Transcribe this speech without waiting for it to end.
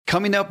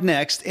Coming up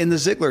next in The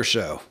Ziglar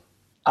Show.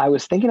 I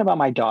was thinking about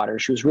my daughter.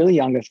 She was really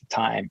young at the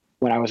time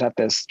when I was at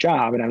this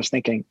job. And I was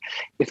thinking,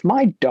 if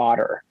my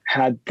daughter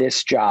had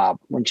this job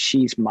when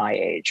she's my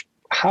age,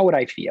 how would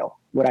I feel?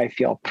 Would I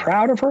feel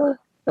proud of her,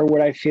 or would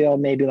I feel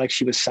maybe like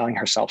she was selling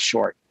herself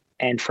short?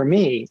 And for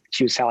me,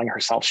 she was selling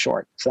herself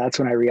short. So that's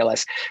when I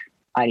realized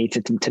I need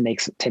to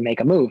make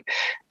a move.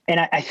 And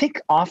I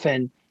think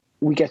often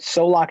we get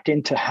so locked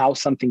into how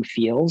something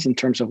feels in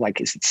terms of like,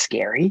 is it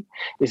scary?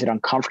 Is it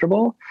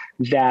uncomfortable?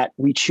 That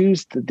we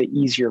choose the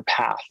easier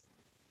path.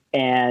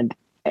 And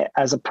in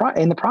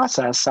the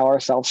process, sell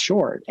ourselves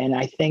short. And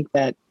I think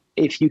that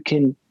if you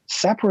can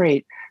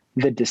separate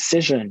the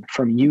decision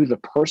from you, the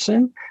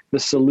person, the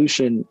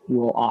solution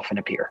will often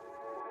appear.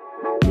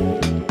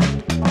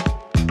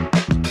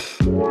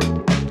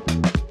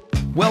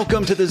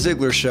 Welcome to The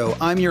Ziglar Show.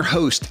 I'm your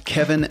host,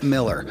 Kevin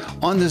Miller.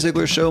 On The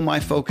Ziglar Show, my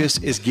focus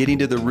is getting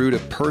to the root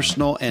of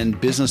personal and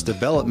business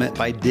development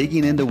by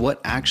digging into what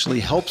actually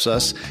helps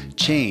us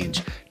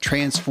change,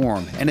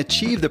 transform, and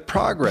achieve the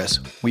progress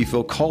we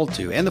feel called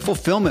to and the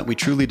fulfillment we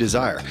truly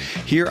desire.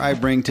 Here, I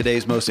bring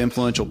today's most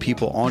influential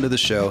people onto the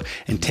show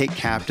and take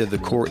captive the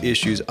core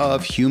issues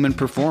of human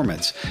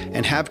performance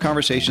and have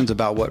conversations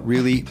about what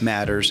really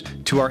matters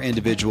to our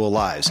individual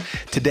lives.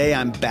 Today,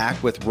 I'm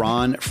back with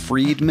Ron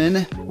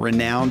Friedman,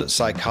 renowned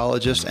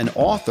psychologist and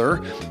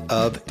author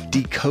of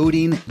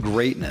Decoding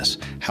Greatness: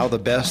 How the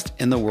Best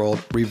in the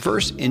World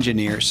Reverse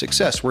Engineer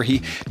Success, where he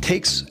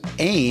takes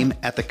aim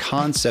at the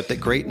concept that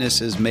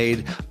greatness is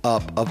made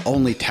up of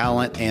only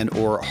talent and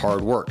or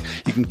hard work.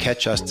 You can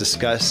catch us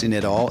discussing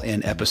it all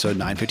in episode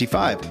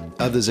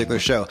 955 of The Ziglar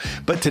Show.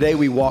 But today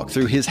we walk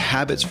through his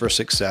habits for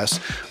success,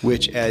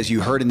 which, as you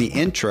heard in the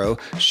intro,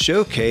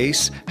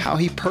 showcase how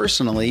he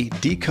personally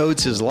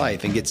decodes his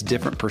life and gets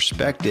different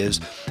perspectives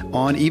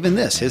on even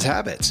this, his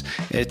habits.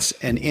 It's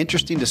an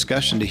interesting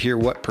discussion to hear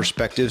what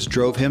perspectives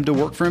drove him to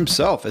work for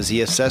himself as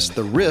he assessed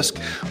the risk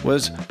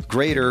was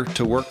greater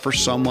to work for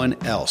someone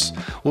else.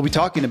 We'll be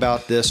talking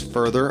about this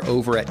further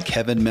over at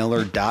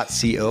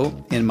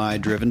kevinmiller.co in my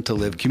Driven to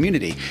Live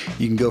community.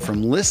 You can go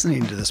from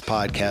listening to this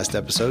podcast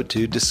episode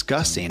to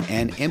discussing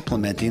and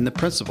implementing the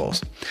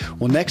principles.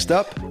 Well, next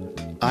up,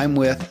 I'm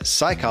with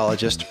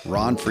psychologist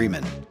Ron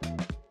Friedman.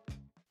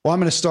 Well, I'm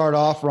going to start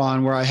off,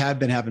 Ron, where I have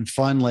been having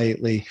fun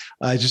lately.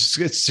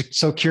 It's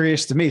so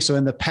curious to me. So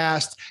in the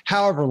past,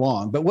 however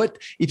long, but what,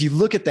 if you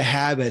look at the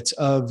habits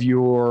of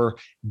your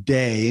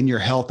day in your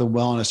health and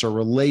wellness or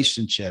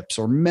relationships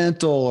or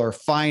mental or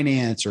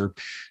finance or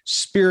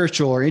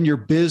spiritual or in your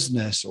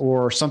business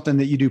or something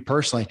that you do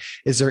personally,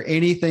 is there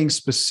anything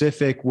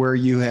specific where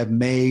you have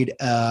made,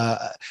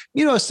 a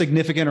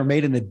significant or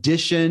made an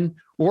addition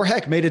or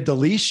heck, made a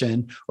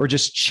deletion or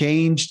just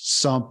changed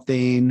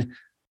something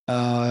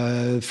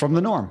from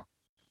the norm?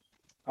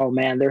 Oh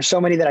man, there's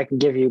so many that I can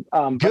give you.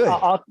 But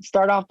I'll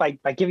start off by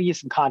giving you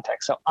some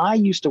context. So I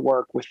used to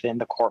work within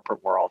the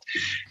corporate world,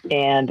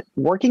 and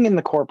working in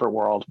the corporate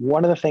world,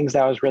 one of the things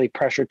that I was really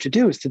pressured to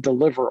do is to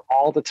deliver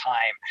all the time,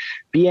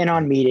 be in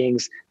on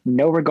meetings,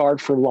 no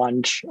regard for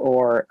lunch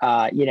or,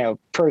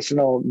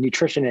 personal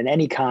nutrition in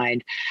any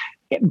kind.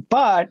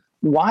 But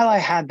while I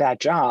had that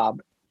job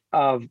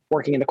of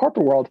working in the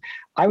corporate world,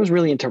 I was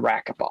really into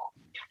racquetball.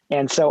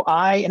 And so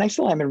I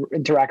still am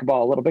into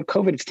racquetball a little bit.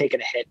 COVID has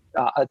taken a hit.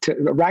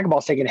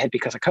 Racquetball's taken a hit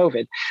because of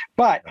COVID,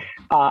 but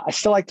I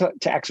still like to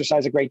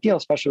exercise a great deal,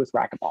 especially with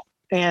racquetball.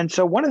 And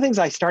so one of the things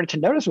I started to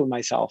notice with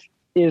myself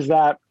is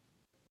that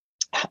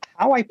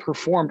how I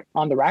performed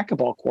on the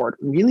racquetball court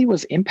really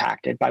was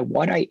impacted by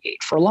what I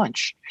ate for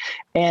lunch.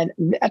 And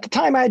at the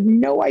time, I had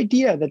no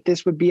idea that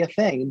this would be a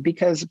thing,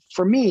 because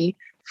for me,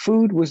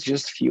 food was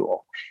just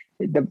fuel.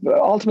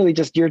 Ultimately,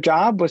 just your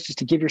job was just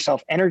to give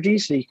yourself energy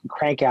so you can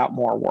crank out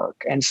more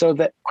work. And so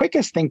the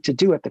quickest thing to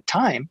do at the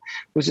time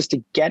was just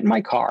to get in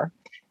my car,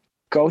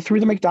 go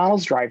through the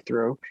McDonald's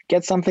drive-through,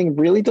 get something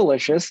really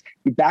delicious,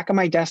 be back on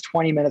my desk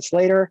 20 minutes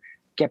later,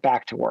 get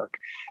back to work.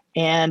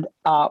 And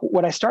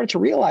what I started to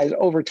realize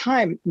over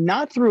time,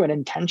 not through an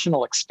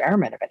intentional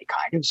experiment of any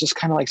kind, it was just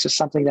kind of like just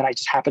something that I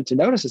just happened to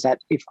notice, is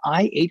that if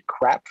I ate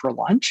crap for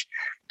lunch,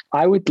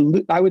 I would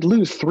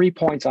lose 3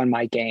 points on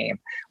my game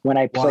when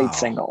I played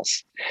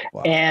singles.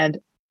 Wow.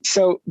 And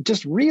so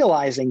just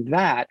realizing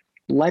that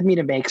led me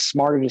to make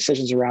smarter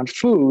decisions around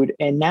food.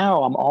 And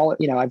now I'm all,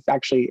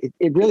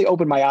 it really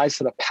opened my eyes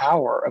to the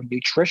power of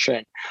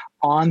nutrition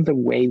on the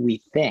way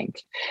we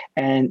think,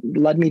 and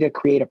led me to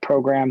create a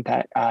program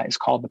that is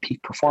called the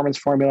Peak Performance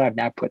Formula. I've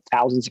now put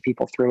thousands of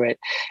people through it.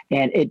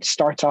 And it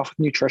starts off with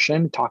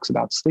nutrition, talks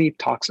about sleep,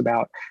 talks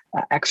about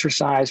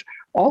exercise,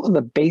 all of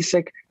the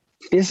basic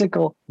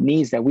physical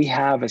needs that we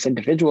have as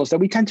individuals that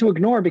we tend to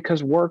ignore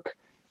because work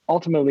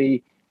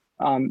ultimately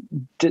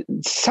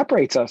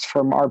separates us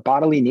from our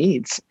bodily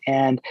needs,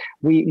 and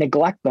we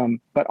neglect them.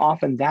 But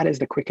often that is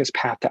the quickest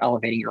path to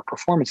elevating your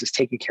performance, is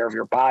taking care of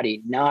your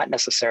body, not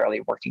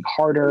necessarily working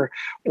harder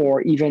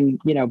or even,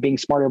 being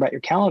smarter about your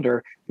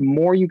calendar. The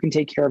more you can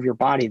take care of your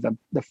body,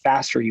 the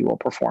faster you will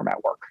perform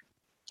at work.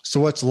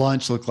 So what's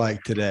lunch look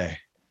like today?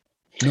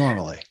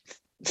 Normally?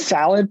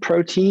 salad,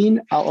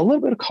 protein, a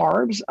little bit of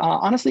carbs.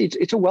 Honestly,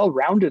 it's a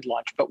well-rounded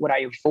lunch, but what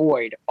I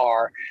avoid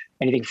are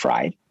anything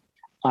fried.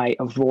 I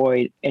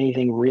avoid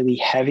anything really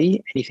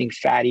heavy, anything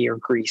fatty or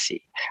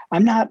greasy.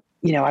 I'm not,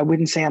 I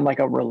wouldn't say I'm like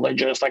a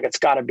religious, like it's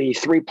got to be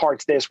 3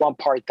 parts this, 1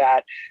 part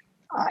that.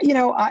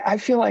 I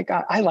feel like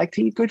I like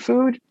to eat good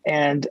food,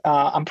 and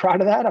I'm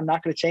proud of that. I'm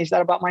not going to change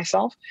that about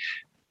myself.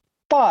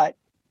 But,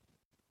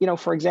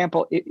 for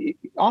example,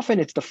 often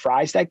it's the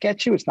fries that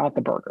get you. It's not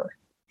the burger.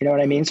 You know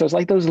what I mean? So it's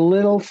like those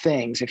little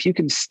things. If you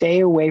can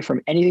stay away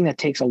from anything that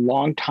takes a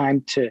long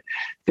time to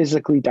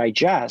physically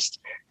digest,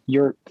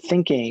 your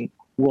thinking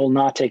will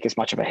not take as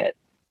much of a hit.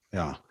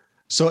 Yeah.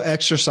 So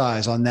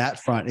exercise on that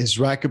front, is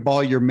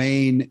racquetball your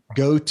main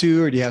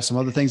go-to, or do you have some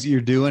other things that you're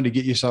doing to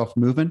get yourself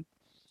moving?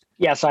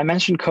 Yeah, so I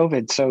mentioned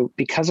COVID. So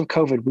because of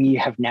COVID, we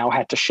have now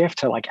had to shift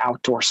to like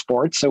outdoor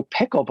sports. So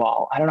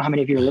pickleball, I don't know how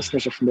many of your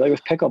listeners are familiar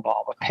with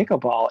pickleball, but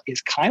pickleball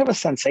is kind of a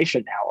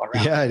sensation now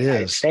around the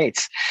United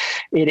States.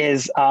 It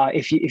is,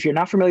 if you're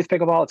not familiar with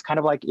pickleball, it's kind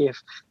of like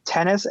if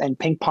tennis and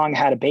ping pong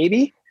had a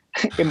baby.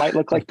 It might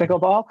look like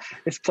pickleball.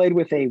 It's played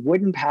with a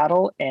wooden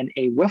paddle and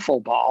a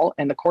wiffle ball,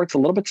 and the court's a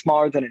little bit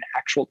smaller than an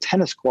actual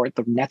tennis court.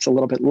 The net's a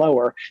little bit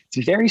lower.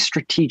 It's very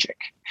strategic.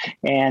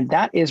 And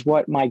that is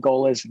what my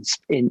goal is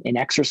in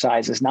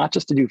exercise, is not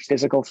just to do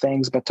physical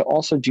things, but to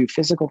also do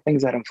physical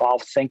things that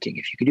involve thinking.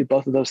 If you can do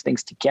both of those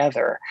things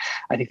together,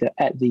 I think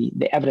that the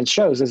evidence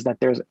shows is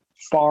that there's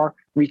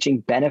far-reaching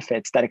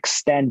benefits that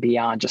extend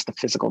beyond just the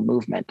physical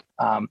movement.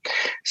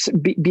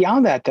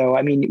 Beyond that, though,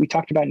 I mean, we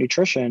talked about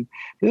nutrition.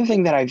 The other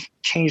thing that I've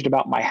changed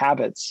about my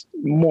habits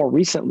more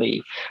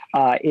recently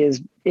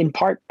is in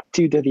part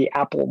due to the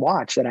Apple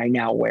Watch that I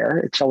now wear.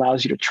 It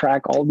allows you to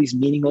track all these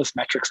meaningless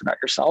metrics about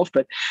yourself,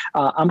 but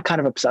I'm kind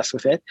of obsessed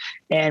with it.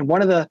 And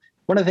one of the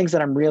things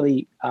that I'm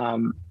really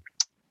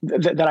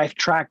that I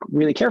track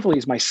really carefully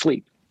is my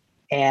sleep.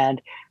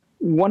 And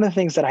one of the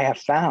things that I have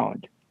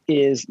found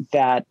is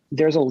that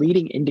there's a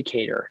leading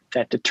indicator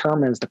that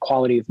determines the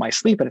quality of my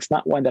sleep. And it's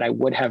not one that I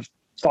would have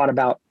thought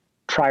about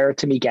prior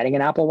to me getting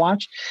an Apple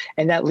Watch.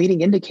 And that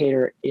leading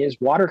indicator is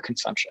water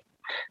consumption.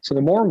 So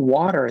the more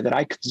water that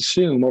I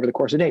consume over the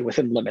course of the day,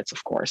 within limits,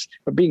 of course,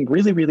 but being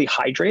really, really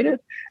hydrated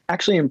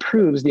actually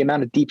improves the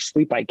amount of deep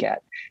sleep I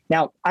get.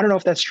 Now, I don't know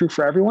if that's true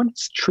for everyone.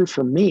 It's true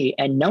for me.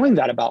 And knowing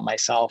that about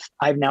myself,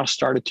 I've now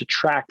started to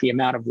track the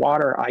amount of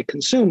water I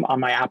consume on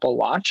my Apple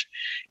Watch.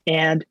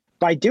 And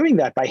by doing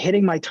that, by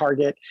hitting my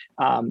target,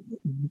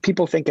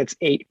 people think it's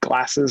 8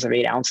 glasses of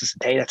 8 ounces a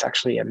day. That's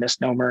actually a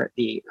misnomer.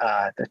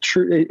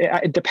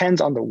 It depends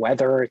on the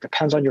weather. It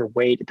depends on your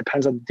weight. It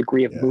depends on the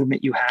degree of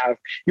movement you have.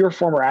 You're a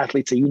former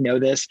athlete, so you know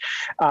this.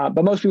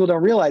 But most people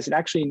don't realize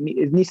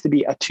it needs to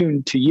be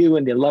attuned to you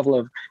and the level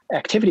of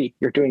activity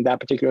you're doing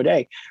that particular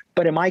day.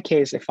 But in my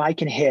case, if I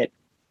can hit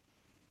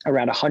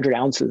around 100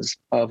 ounces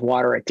of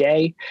water a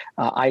day,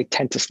 I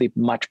tend to sleep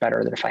much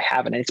better than if I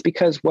haven't. And it's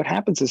because what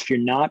happens is if you're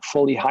not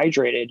fully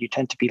hydrated, you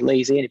tend to be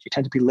lazy. And if you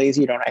tend to be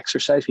lazy, you don't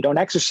exercise. If you don't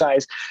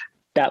exercise,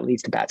 that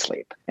leads to bad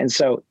sleep. And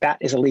so that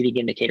is a leading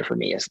indicator for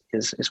me is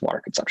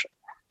water consumption.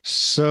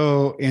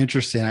 So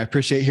interesting. I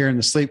appreciate hearing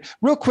the sleep.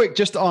 Real quick,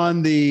 just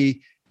on the,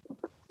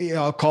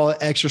 I'll call it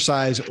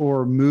exercise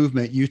or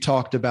movement. You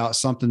talked about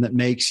something that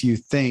makes you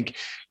think.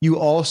 You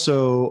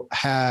also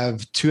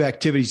have 2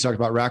 activities, you talked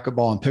about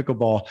racquetball and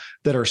pickleball,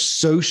 that are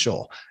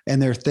social.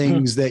 And they're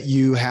things that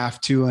you have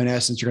to, in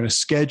essence, you're going to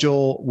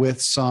schedule with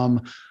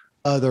some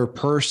other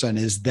person.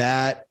 Is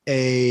that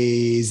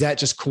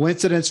just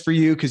coincidence for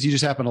you because you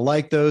just happen to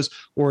like those?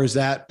 Or is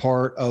that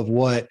part of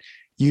what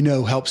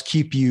helps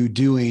keep you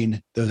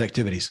doing those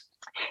activities?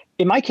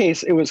 In my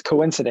case, it was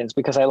coincidence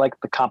because I like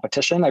the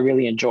competition. I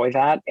really enjoy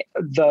that.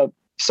 The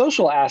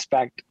social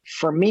aspect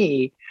for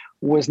me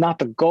was not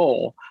the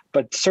goal,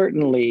 but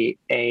certainly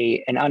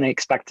an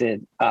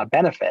unexpected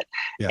benefit.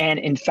 Yeah. And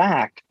in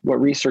fact,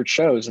 what research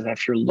shows is that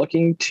if you're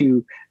looking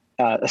to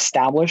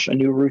establish a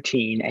new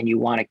routine and you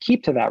want to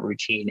keep to that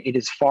routine, it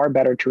is far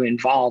better to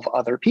involve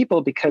other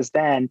people, because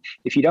then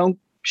if you don't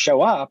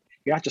show up,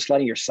 you're not just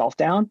letting yourself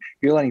down,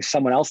 you're letting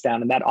someone else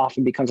down. And that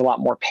often becomes a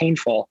lot more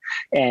painful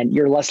and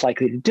you're less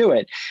likely to do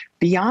it.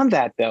 Beyond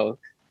that, though,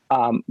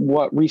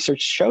 what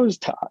research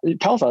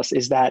tells us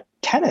is that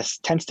tennis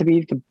tends to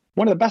be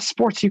one of the best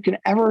sports you can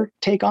ever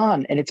take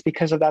on. And it's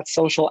because of that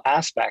social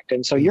aspect.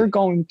 And so you're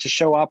going to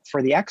show up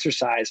for the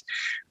exercise,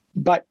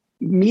 but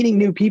meeting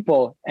new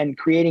people and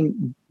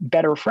creating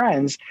better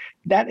friends,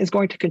 that is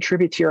going to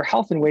contribute to your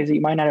health in ways that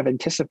you might not have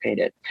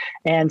anticipated.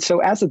 And so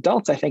as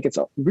adults, I think it's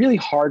really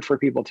hard for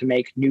people to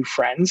make new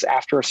friends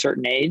after a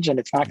certain age. And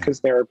it's not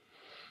because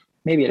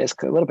maybe it is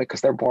a little bit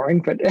because they're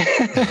boring, but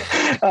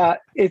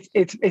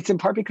it's in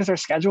part because our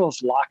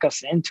schedules lock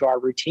us into our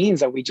routines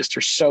that we just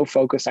are so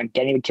focused on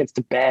getting the kids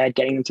to bed,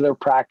 getting them to their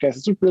practice.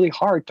 It's really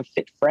hard to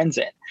fit friends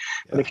in.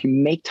 But if you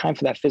make time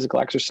for that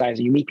physical exercise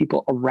and you meet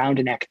people around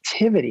an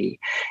activity,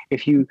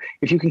 if you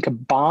can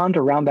bond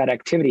around that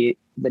activity,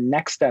 the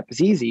next step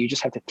is easy. You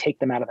just have to take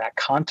them out of that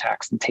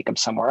context and take them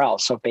somewhere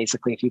else. So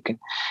basically, if you can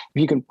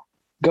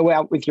go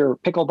out with your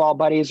pickleball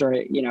buddies, or,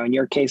 in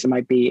your case, it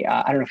might be,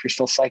 I don't know if you're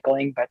still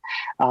cycling, but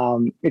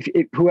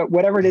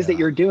whatever it is that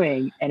you're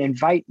doing, and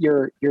invite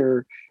your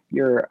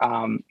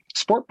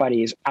sport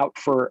buddies out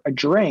for a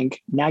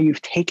drink. Now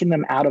you've taken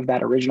them out of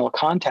that original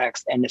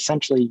context, and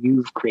essentially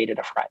you've created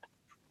a friend.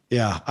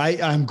 Yeah,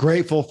 I'm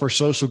grateful for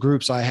social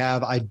groups I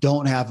have. I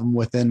don't have them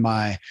within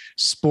my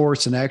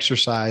sports and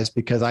exercise,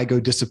 because I go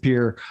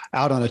disappear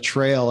out on a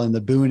trail in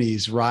the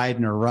boonies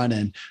riding or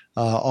running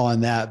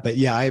on that. But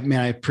yeah, I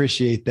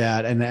appreciate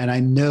that. And I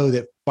know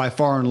that by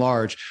far and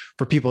large,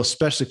 for people,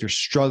 especially if you're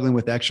struggling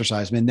with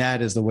exercise,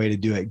 that is the way to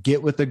do it.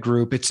 Get with a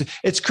group.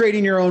 It's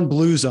creating your own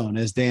blue zone,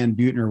 as Dan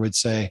Buettner would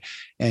say,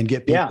 and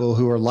get people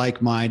who are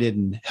like-minded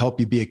and help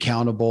you be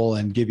accountable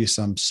and give you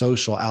some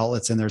social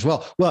outlets in there as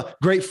well. Well,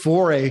 great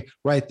foray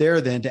right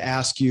there then to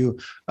ask you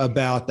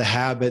about the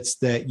habits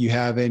that you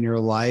have in your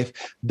life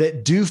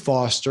that do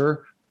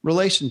foster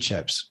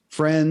relationships,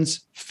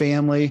 friends,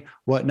 family,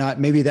 whatnot.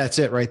 Maybe that's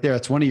it right there.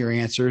 That's one of your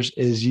answers,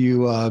 is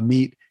you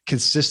meet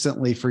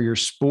consistently for your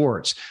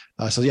sports.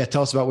 So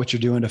tell us about what you're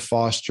doing to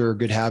foster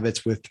good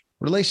habits with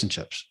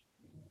relationships.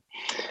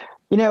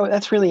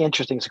 That's really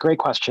interesting. It's a great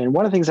question.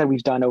 One of the things that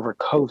we've done over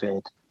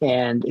COVID,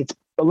 and it's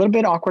a little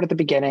bit awkward at the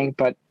beginning,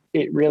 but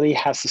it really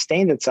has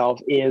sustained itself,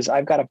 is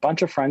I've got a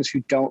bunch of friends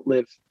who don't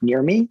live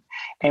near me,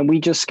 and we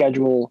just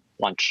schedule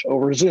lunch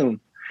over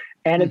Zoom.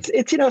 And it's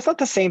it's not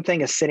the same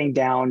thing as sitting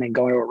down and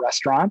going to a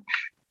restaurant.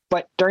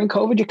 But during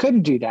COVID, you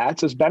couldn't do that.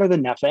 So it's better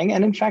than nothing.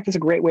 And in fact, it's a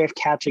great way of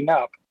catching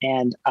up.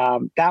 And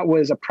that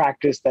was a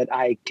practice that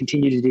I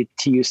continue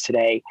to use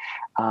today.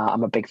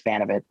 I'm a big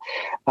fan of it.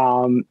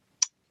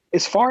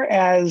 As far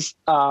as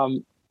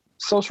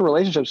social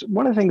relationships,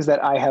 one of the things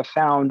that I have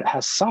found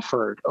has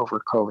suffered over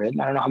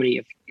COVID, I don't know how many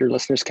of your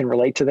listeners can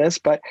relate to this,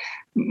 but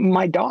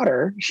my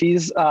daughter,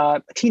 she's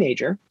a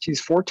teenager.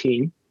 She's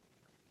 14.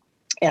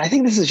 And I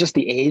think this is just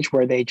the age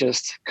where they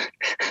just,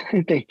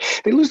 they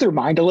lose their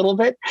mind a little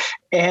bit.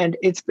 And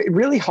it's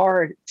really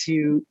hard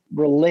to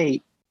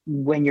relate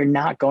when you're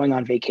not going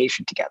on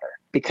vacation together,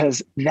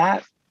 because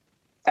that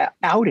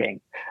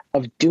outing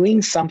of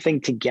doing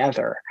something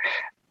together,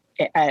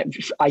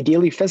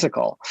 ideally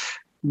physical,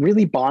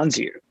 really bonds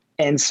you.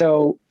 And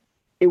so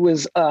it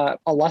was a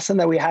lesson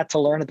that we had to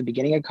learn at the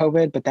beginning of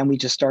COVID, but then we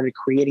just started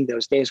creating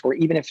those days where,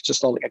 even if it's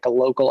just like a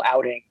local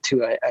outing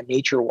to a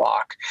nature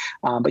walk,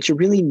 but you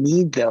really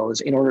need those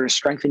in order to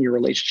strengthen your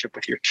relationship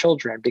with your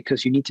children,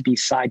 because you need to be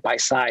side by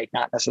side,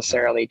 not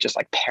necessarily just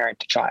like parent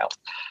to child.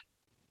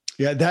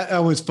 Yeah,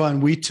 that was fun.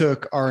 We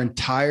took our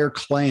entire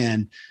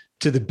clan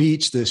to the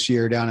beach this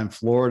year down in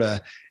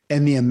Florida,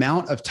 and the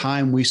amount of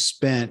time we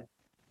spent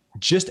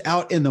just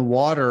out in the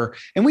water,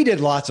 and we did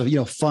lots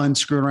of, fun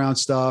screwing around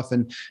stuff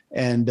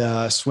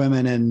and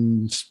swimming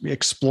and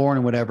exploring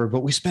and whatever, but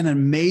we spent an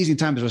amazing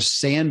time. There's a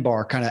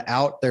sandbar kind of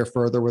out there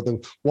further where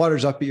the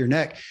water's up at your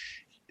neck,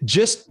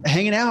 just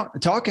hanging out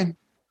and talking,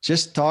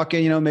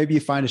 maybe you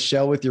find a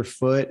shell with your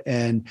foot.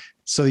 And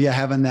so,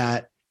 having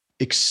that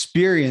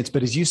experience,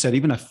 but as you said,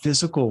 even a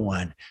physical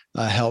one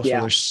helps.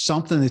 Where there's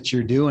something that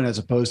you're doing as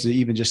opposed to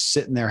even just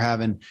sitting there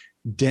having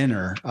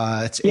dinner.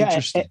 It's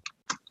interesting.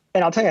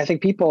 And I'll tell you, I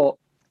think people,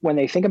 when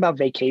they think about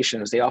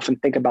vacations, they often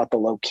think about the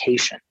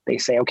location. They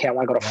say, okay, I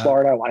want to go to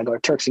Florida. I want to go to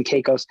Turks and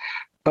Caicos.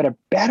 But a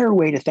better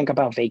way to think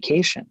about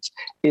vacations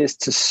is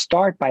to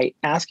start by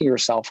asking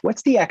yourself,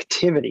 what's the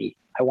activity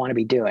I want to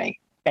be doing?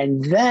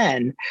 And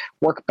then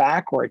work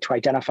backward to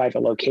identify the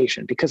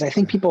location. Because I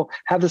think people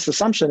have this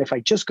assumption, if I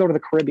just go to the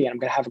Caribbean, I'm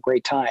going to have a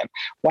great time.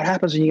 What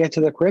happens when you get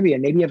to the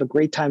Caribbean? Maybe you have a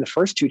great time the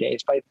first 2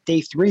 days. By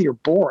day 3, you're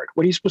bored.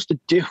 What are you supposed to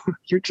do?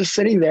 You're just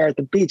sitting there at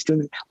the beach,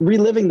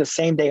 reliving the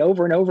same day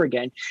over and over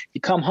again.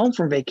 You come home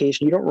from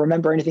vacation, you don't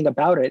remember anything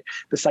about it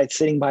besides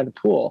sitting by the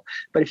pool.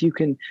 But if you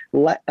can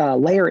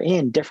layer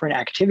in different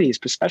activities,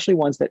 especially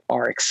ones that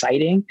are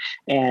exciting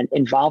and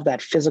involve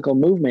that physical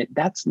movement,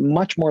 that's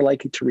much more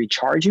likely to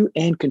recharge you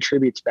and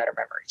contribute to better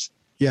memories.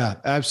 Yeah,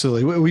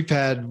 absolutely. We've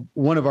had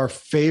one of our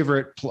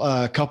favorite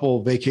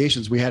couple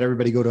vacations. We had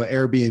everybody go to an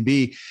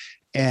Airbnb,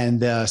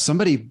 and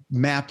somebody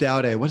mapped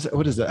out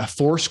a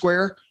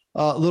Foursquare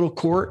little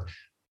court.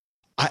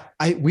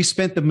 We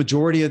spent the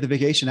majority of the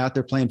vacation out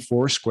there playing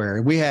Foursquare,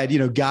 and we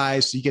had,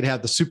 guys, so you could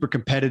have the super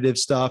competitive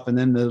stuff and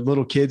then the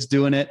little kids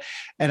doing it.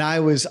 And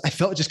I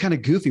felt just kind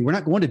of goofy. We're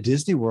not going to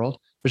Disney World.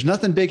 There's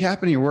nothing big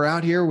happening. We're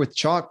out here with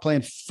chalk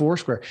playing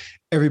Foursquare.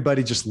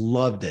 Everybody just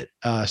loved it.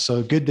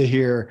 So good to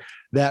hear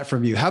that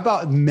from you. How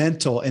about in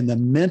the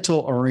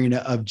mental arena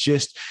of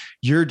just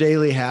your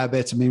daily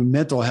habits? I mean,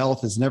 mental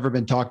health has never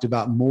been talked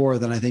about more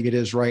than I think it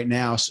is right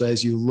now. So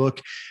as you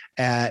look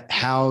at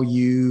how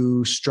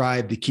you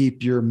strive to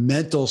keep your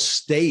mental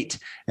state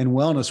and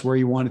wellness where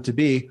you want it to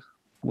be,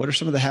 what are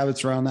some of the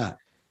habits around that?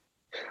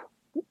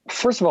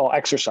 First of all,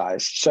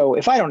 exercise. So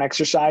if I don't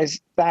exercise,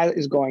 that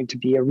is going to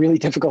be a really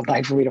difficult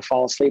night for me to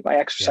fall asleep. I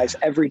exercise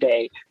every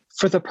day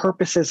for the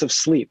purposes of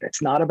sleep.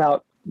 It's not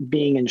about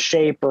being in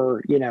shape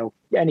or,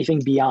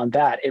 anything beyond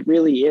that. It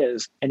really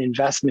is an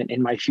investment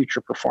in my future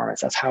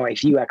performance. That's how I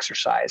view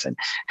exercise. And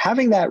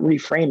having that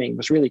reframing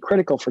was really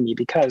critical for me,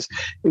 because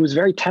it was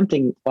very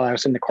tempting while I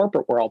was in the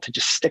corporate world to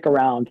just stick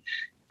around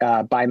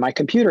by my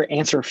computer,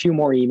 answer a few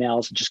more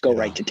emails, and just go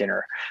right to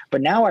dinner.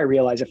 But now I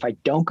realize if I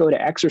don't go to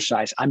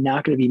exercise, I'm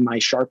not going to be my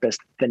sharpest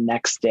the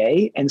next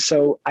day. And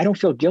so I don't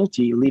feel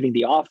guilty leaving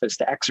the office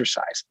to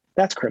exercise.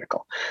 That's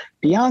critical.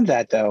 Beyond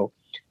that, though,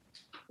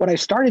 what I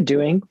started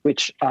doing,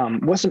 which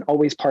wasn't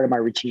always part of my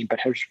routine, but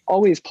has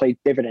always played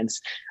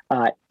dividends,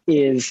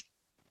 is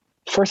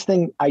first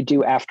thing I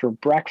do after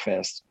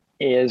breakfast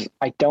is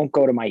I don't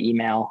go to my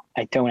email.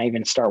 I don't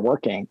even start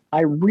working.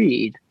 I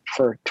read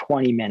for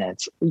 20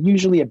 minutes,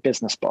 usually a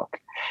business book.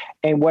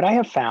 And what I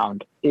have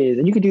found is,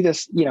 and you can do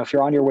this, if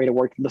you're on your way to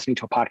work listening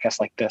to a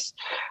podcast like this,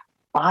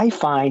 I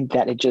find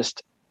that it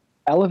just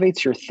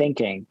elevates your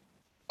thinking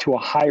to a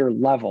higher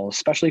level,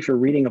 especially if you're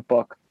reading a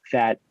book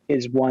that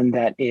is one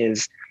that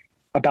is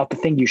about the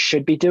thing you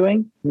should be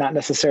doing, not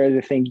necessarily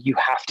the thing you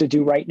have to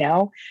do right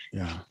now.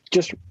 Yeah.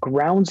 Just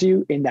grounds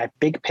you in that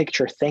big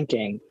picture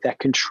thinking that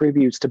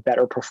contributes to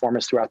better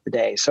performance throughout the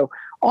day. So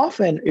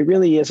often it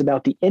really is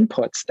about the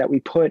inputs that we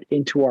put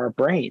into our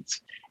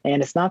brains.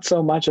 And it's not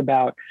so much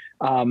about,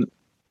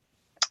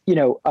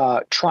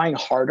 trying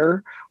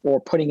harder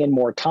or putting in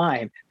more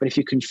time, but if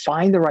you can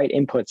find the right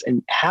inputs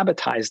and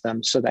habitize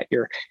them so that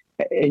you're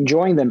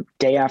enjoying them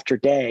day after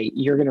day,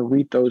 you're going to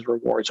reap those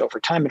rewards over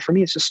time. And for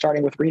me, it's just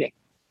starting with reading.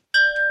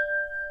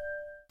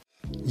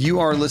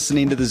 You are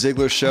listening to The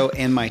Ziglar Show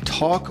and my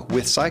talk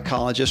with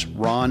psychologist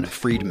Ron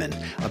Friedman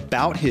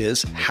about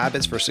his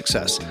habits for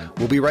success.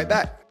 We'll be right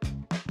back.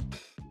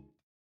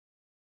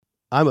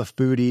 I'm a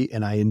foodie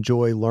and I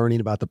enjoy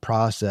learning about the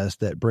process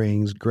that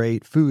brings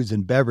great foods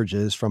and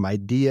beverages from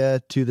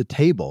idea to the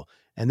table.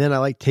 And then I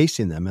like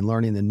tasting them and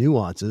learning the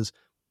nuances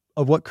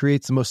of what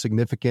creates the most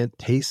significant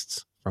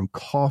tastes, from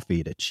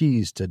coffee to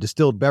cheese to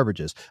distilled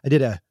beverages. I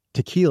did a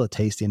tequila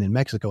tasting in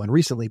Mexico and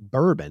recently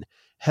bourbon.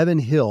 Heaven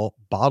Hill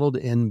bottled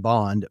in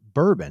bond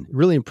bourbon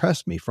really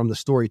impressed me from the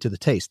story to the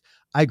taste.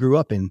 I grew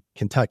up in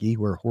Kentucky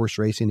where horse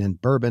racing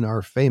and bourbon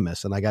are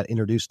famous, and I got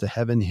introduced to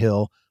Heaven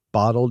Hill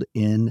bottled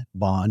in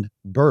bond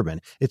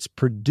bourbon. It's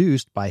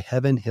produced by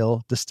Heaven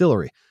Hill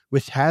Distillery,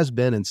 which has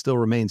been and still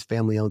remains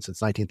family owned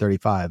since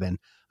 1935. And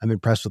I'm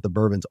impressed with the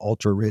bourbon's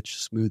ultra rich,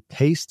 smooth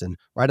taste. And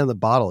right on the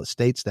bottle, it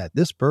states that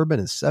this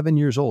bourbon is 7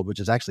 years old, which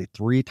is actually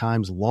 3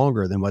 times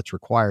longer than what's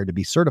required to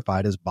be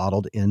certified as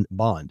bottled in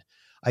bond.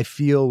 I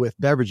feel with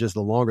beverages, the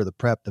longer the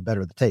prep, the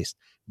better the taste.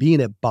 Being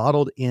a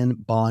bottled in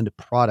bond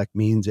product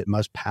means it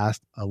must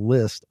pass a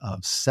list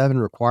of 7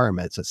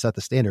 requirements that set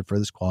the standard for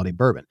this quality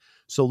bourbon.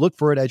 So look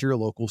for it at your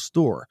local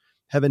store.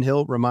 Heaven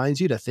Hill reminds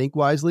you to think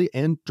wisely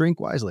and drink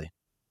wisely.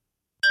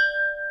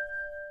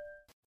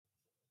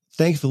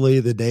 Thankfully,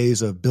 the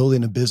days of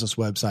building a business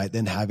website,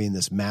 then having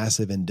this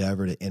massive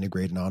endeavor to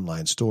integrate an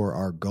online store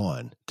are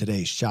gone.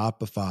 Today,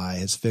 Shopify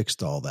has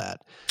fixed all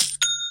that.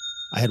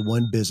 I had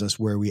one business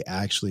where we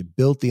actually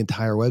built the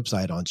entire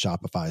website on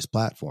Shopify's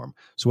platform.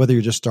 So whether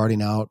you're just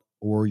starting out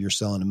or you're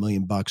selling $1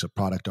 million of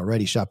product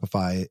already,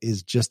 Shopify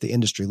is just the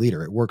industry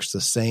leader. It works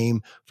the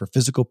same for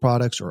physical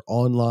products or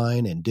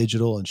online and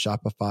digital, and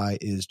Shopify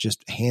is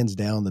just hands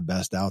down the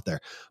best out there.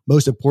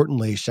 Most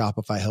importantly,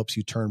 Shopify helps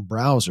you turn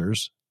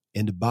browsers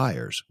into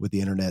buyers with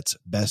the internet's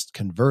best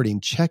converting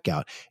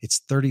checkout. It's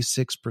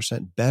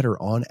 36% better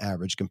on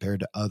average compared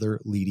to other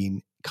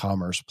leading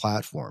commerce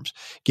platforms.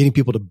 Getting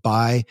people to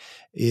buy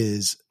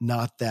is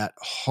not that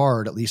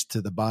hard, at least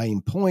to the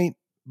buying point,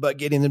 but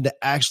getting them to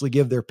actually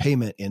give their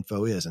payment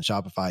info is, and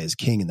Shopify is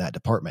king in that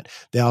department.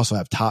 They also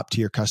have top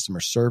tier customer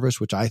service,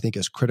 which I think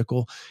is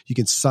critical. You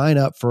can sign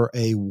up for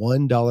a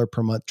 $1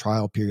 per month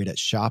trial period at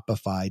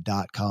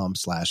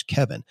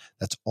shopify.com/Kevin.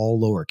 That's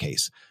all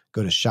lowercase.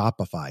 Go to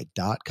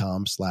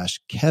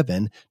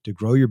shopify.com/Kevin to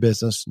grow your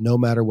business no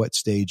matter what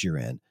stage you're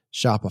in.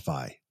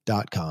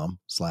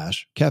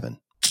 Shopify.com/Kevin.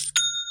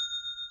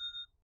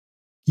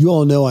 You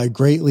all know I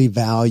greatly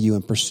value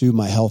and pursue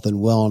my health and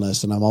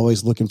wellness, and I'm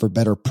always looking for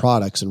better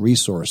products and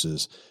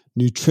resources.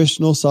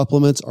 Nutritional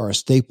supplements are a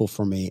staple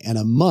for me, and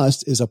a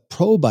must is a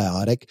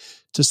probiotic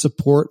to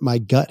support my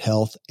gut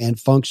health and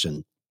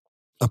function.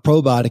 A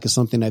probiotic is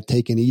something I've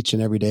taken each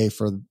and every day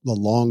for the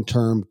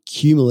long-term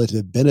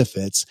cumulative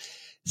benefits.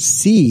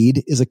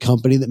 Seed is a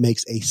company that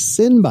makes a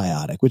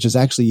synbiotic, which is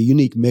actually a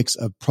unique mix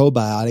of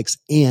probiotics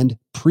and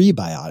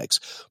prebiotics.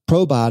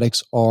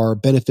 Probiotics are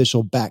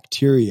beneficial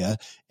bacteria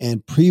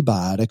and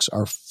prebiotics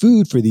are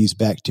food for these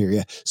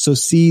bacteria. So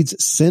Seed's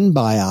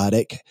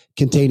synbiotic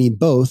containing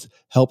both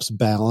helps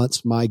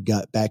balance my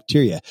gut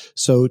bacteria.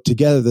 So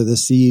together the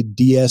Seed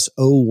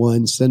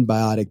DS-01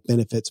 synbiotic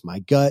benefits my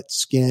gut,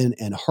 skin,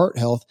 and heart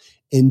health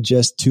in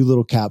just 2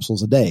 little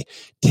capsules a day.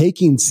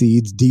 Taking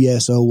Seed's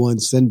DS-01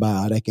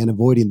 Synbiotic and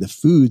avoiding the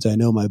foods I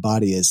know my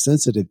body is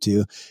sensitive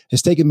to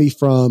has taken me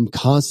from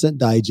constant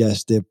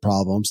digestive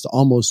problems to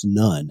almost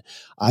none.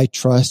 I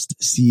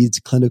trust Seed's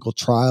clinical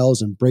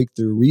trials and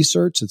breakthrough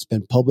research that's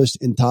been published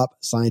in top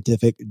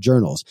scientific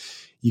journals.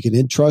 You can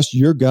entrust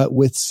your gut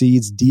with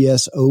Seed's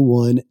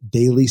DS-01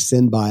 Daily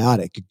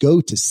Synbiotic.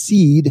 Go to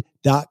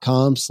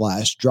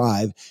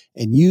seed.com/drive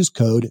and use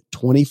code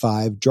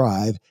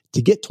 25drive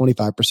to get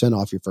 25%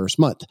 off your first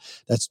month.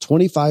 That's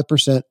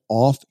 25%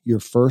 off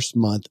your first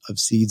month of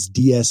Seed's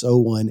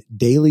DS-01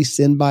 Daily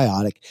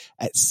Synbiotic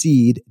at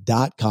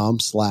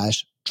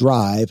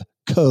seed.com/drive,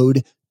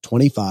 code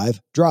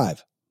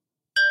 25drive.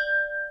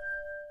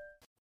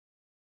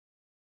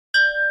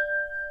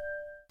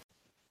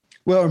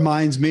 Well, it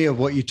reminds me of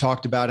what you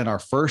talked about in our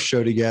first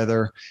show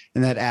together,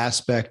 and that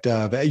aspect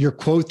of your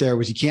quote there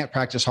was, you can't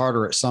practice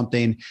harder at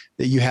something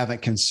that you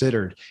haven't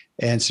considered.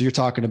 And so you're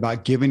talking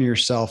about giving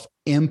yourself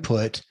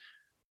input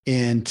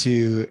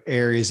into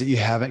areas that you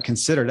haven't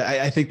considered.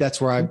 I think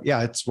that's where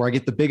it's where I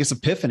get the biggest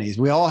epiphanies.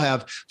 We all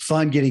have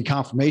fun getting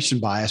confirmation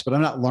bias, but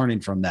I'm not learning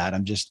from that.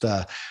 I'm just,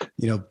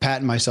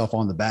 patting myself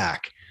on the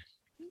back.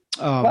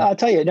 Well, I'll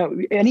tell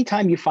you,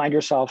 anytime you find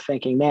yourself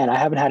thinking, man, I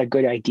haven't had a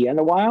good idea in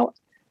a while,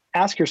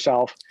 ask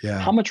yourself,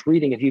 how much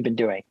reading have you been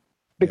doing?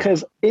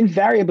 Because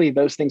invariably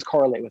those things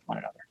correlate with one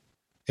another.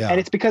 Yeah. And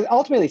it's because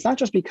ultimately it's not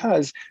just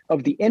because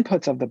of the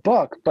inputs of the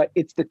book, but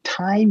it's the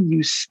time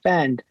you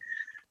spend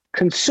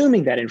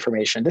consuming that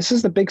information. This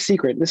is the big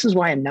secret. This is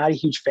why I'm not a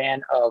huge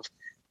fan of,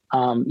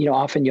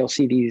 often you'll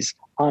see these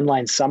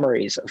online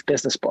summaries of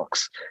business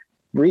books,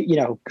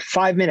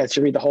 5 minutes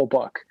to read the whole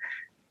book.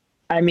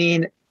 I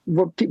mean,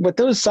 what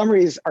those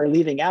summaries are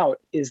leaving out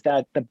is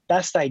that the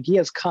best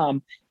ideas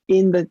come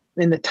in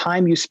the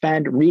time you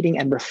spend reading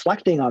and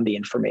reflecting on the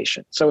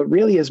information. So it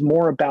really is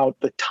more about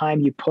the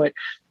time you put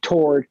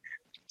toward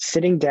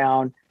sitting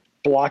down,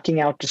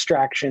 blocking out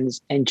distractions,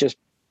 and just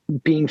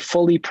being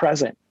fully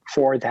present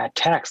for that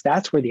text.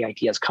 That's where the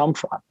ideas come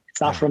from.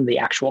 It's not from the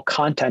actual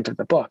content of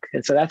the book.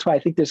 And so that's why I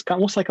think there's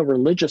almost like a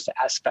religious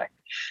aspect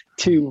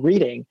to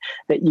reading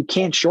that you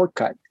can't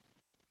shortcut.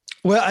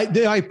 Well,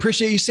 I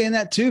appreciate you saying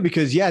that too,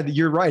 because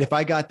you're right. If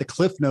I got the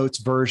Cliff Notes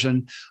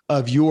version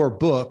of your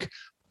book,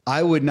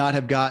 I would not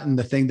have gotten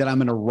the thing that I'm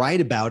going to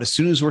write about as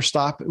soon as we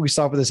stop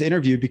with this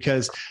interview,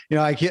 because,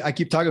 I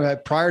keep talking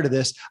about prior to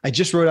this, I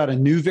just wrote out a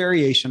new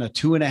variation, a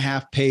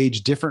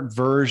 2.5-page different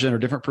version or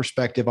different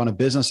perspective on a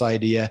business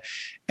idea.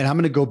 And I'm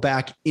going to go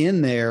back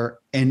in there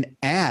and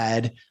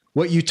add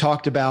what you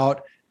talked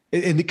about.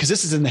 And because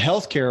this is in the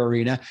healthcare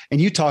arena, and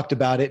you talked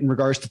about it in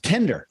regards to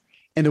Tinder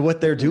and to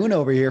what they're doing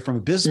over here from a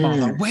business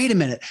model. Like, wait a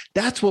minute,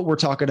 that's what we're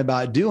talking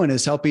about doing,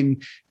 is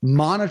helping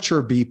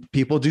monitor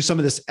people, do some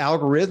of this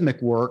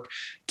algorithmic work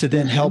to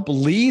then help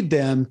lead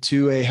them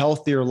to a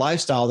healthier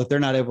lifestyle that they're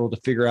not able to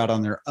figure out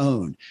on their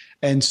own.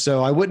 And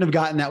so I wouldn't have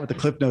gotten that with the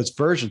Cliff Notes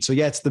version. So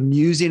it's the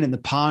musing and the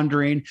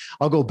pondering.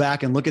 I'll go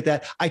back and look at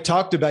that. I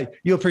talked about,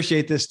 you'll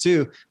appreciate this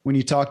too, when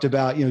you talked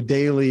about,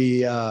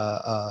 daily,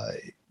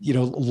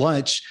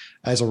 lunch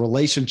as a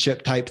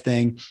relationship type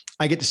thing.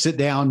 I get to sit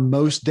down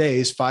most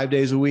days, 5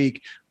 days a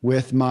week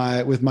with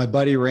my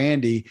buddy,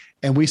 Randy,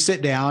 and we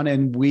sit down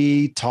and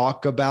we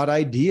talk about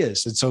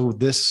ideas. And so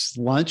this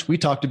lunch, we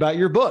talked about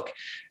your book.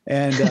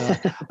 And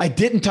I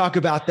didn't talk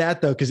about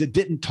that though, because it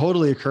didn't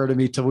totally occur to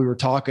me till we were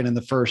talking in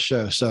the first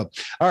show. So,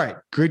 all right,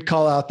 good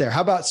call out there.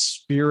 How about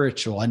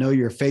spiritual? I know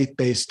you're a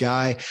faith-based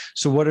guy.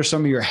 So what are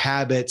some of your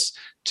habits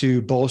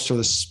to bolster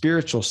the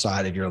spiritual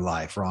side of your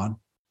life, Ron?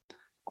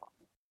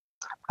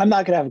 I'm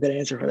not going to have a good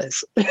answer for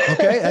this.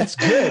 Okay, that's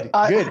good.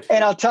 Good.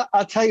 And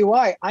I'll tell you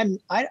why. I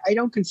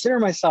don't consider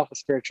myself a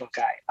spiritual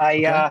guy.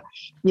 I'll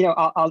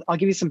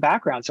give you some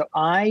background. So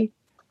I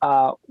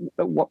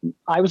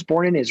was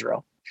born in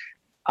Israel.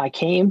 I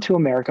came to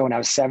America when I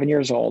was 7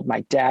 years old.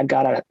 My dad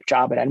got a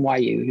job at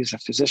NYU. He was a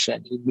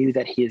physician. He knew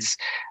that his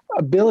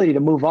ability to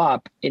move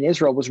up in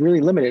Israel was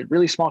really limited,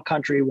 really small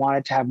country,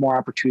 wanted to have more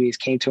opportunities,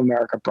 came to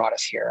America, brought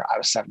us here. I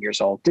was 7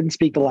 years old, didn't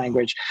speak the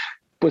language,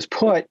 was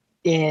put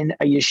in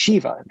a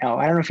yeshiva. Now,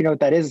 I don't know if you know what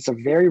that is. It's a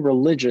very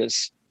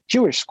religious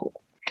Jewish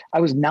school. I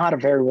was not a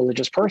very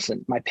religious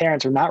person. My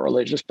parents are not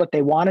religious, but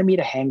they wanted me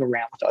to hang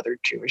around with other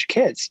Jewish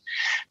kids.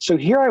 So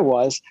here I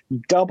was,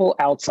 double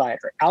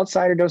outsider.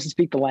 Outsider doesn't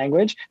speak the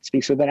language,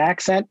 speaks with an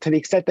accent to the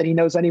extent that he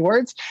knows any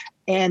words,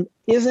 and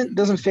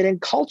doesn't fit in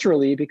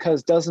culturally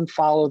because doesn't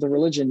follow the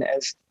religion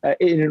as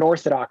in an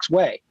orthodox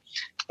way.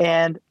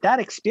 And that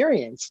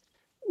experience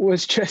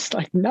was just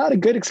like not a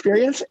good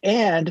experience,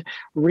 and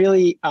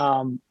really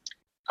I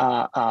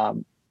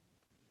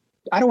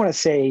don't want to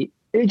say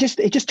it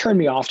just turned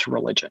me off to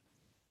religion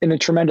in a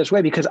tremendous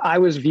way, because I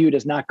was viewed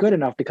as not good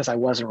enough because I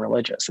wasn't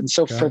religious. And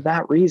so for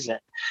that reason,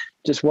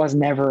 just was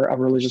never a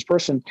religious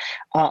person.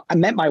 I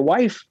met my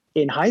wife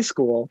in high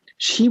school.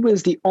 She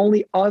was the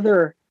only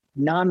other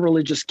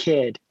non-religious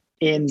kid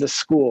in the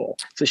school.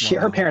 So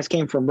her parents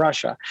came from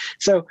Russia.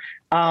 So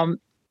I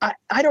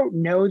don't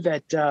know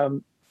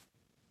that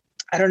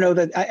I don't know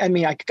that. I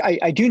mean,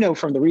 I do know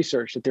from the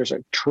research that there's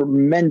a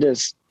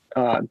tremendous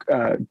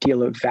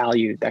deal of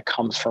value that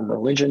comes from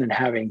religion and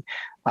having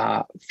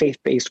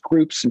faith-based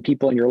groups and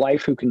people in your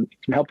life who can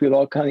help you with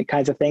all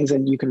kinds of things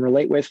and you can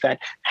relate with. That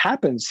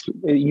happens.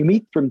 You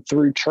meet them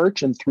through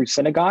church and through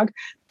synagogue.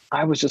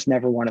 I was just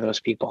never one of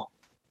those people.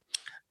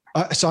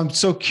 So I'm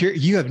so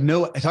curious. You have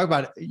talk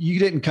about it. You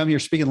didn't come here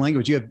speaking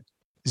language. You have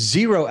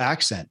zero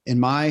accent. In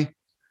my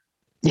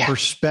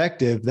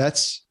perspective,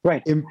 that's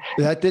right.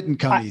 That didn't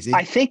come easy.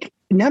 I think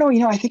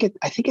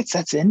I think it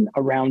sets in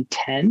around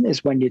 10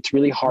 is when it's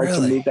really hard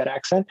to move that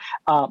accent.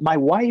 My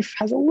wife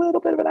has a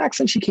little bit of an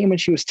accent. She came when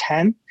she was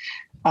 10.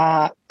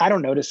 I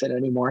don't notice it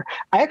anymore.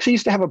 I actually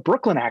used to have a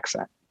Brooklyn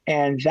accent.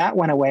 And that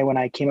went away when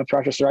I came up to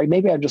Rochester.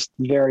 Maybe I'm just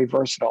very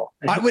versatile.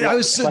 I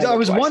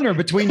was wondering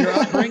between your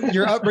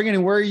upbringing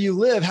and where you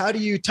live, how do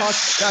you talk?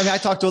 I mean, I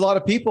talk to a lot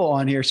of people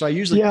on here, so I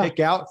usually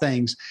pick out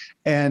things,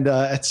 and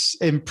it's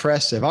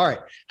impressive. All right,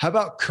 how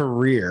about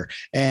career?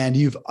 And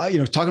you've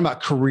talking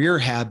about career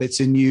habits,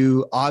 and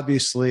you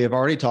obviously have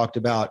already talked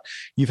about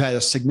you've had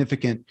a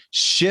significant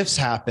shifts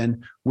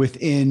happen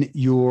within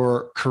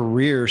your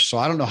career. So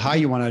I don't know how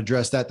you want to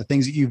address that. The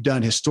things that you've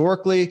done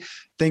historically.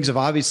 Things have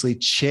obviously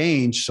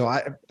changed. So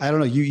I don't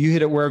know, you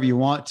hit it wherever you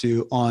want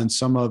to on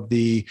some of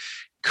the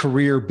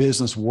career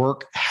business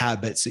work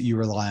habits that you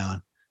rely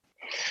on.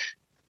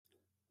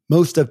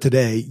 Most of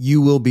today,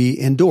 you will be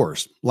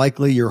indoors,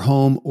 likely your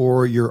home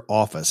or your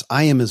office.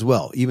 I am as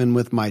well. Even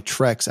with my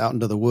treks out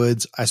into the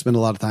woods, I spend a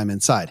lot of time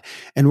inside.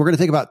 And we're going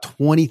to take about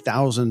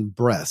 20,000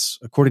 breaths.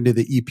 According to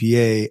the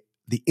EPA,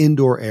 the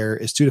indoor air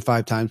is 2 to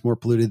 5 times more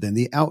polluted than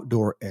the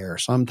outdoor air,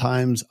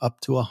 sometimes up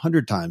to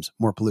 100 times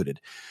more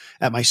polluted.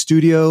 At my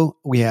studio,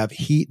 we have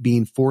heat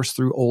being forced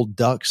through old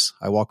ducts.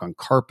 I walk on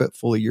carpet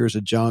full of years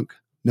of junk.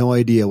 No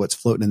idea what's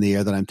floating in the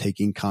air that I'm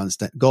taking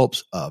constant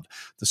gulps of.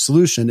 The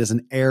solution is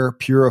an air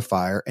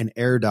purifier, and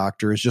Air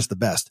Doctor is just the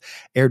best.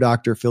 Air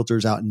Doctor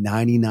filters out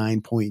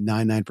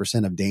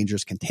 99.99% of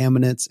dangerous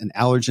contaminants and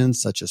allergens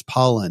such as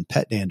pollen,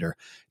 pet dander,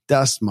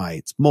 dust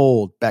mites,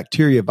 mold,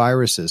 bacteria,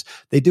 viruses.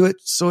 They do it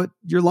so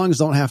your lungs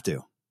don't have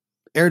to.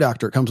 Air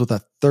Doctor comes with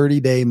a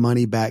 30-day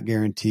money-back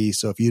guarantee.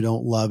 So if you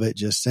don't love it,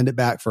 just send it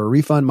back for a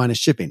refund minus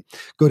shipping.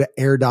 Go to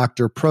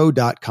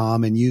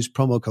airdoctorpro.com and use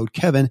promo code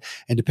Kevin.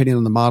 And depending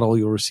on the model,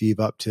 you'll receive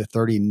up to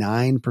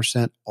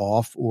 39%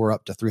 off or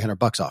up to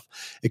 $300 off.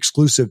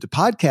 Exclusive to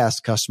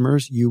podcast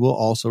customers, you will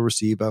also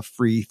receive a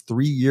free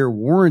 3-year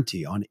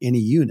warranty on any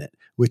unit,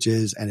 which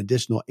is an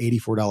additional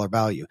 $84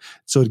 value.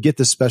 So to get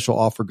this special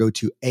offer, go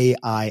to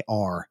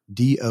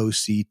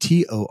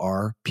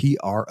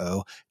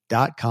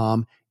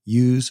airdoctorpro.com.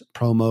 Use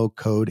promo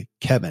code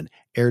Kevin,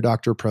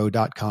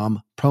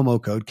 airdoctorpro.com, promo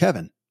code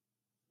Kevin.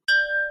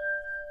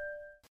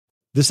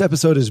 This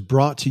episode is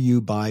brought to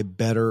you by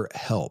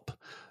BetterHelp.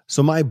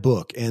 So my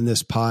book and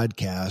this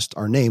podcast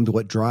are named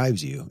What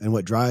Drives You. And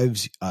what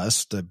drives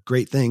us to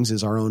great things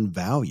is our own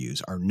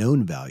values, our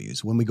known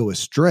values. When we go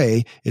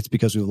astray, it's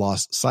because we've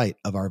lost sight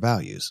of our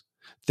values.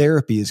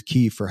 Therapy is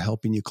key for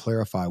helping you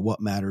clarify what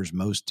matters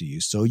most to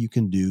you so you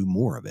can do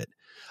more of it.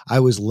 I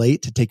was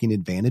late to taking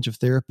advantage of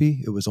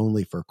therapy. It was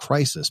only for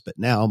crisis, but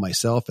now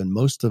myself and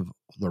most of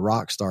the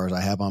rock stars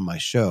I have on my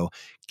show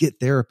get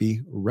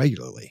therapy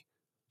regularly.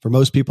 For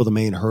most people, the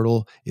main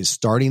hurdle is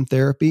starting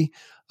therapy.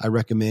 I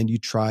recommend you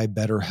try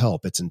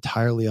BetterHelp. It's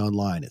entirely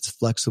online. It's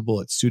flexible.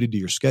 It's suited to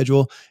your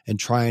schedule, and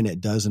trying it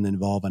doesn't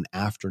involve an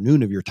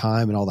afternoon of your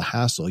time and all the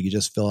hassle. You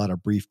just fill out a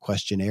brief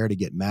questionnaire to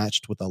get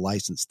matched with a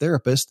licensed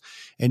therapist,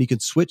 and you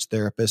can switch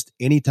therapists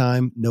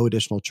anytime, no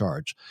additional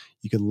charge.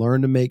 You can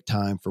learn to make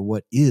time for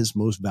what is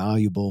most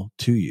valuable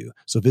to you.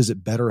 So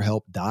visit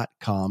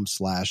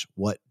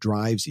betterhelp.com/what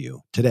drives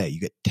you today. You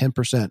get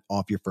 10%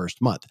 off your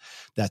first month.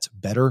 That's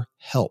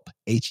BetterHelp,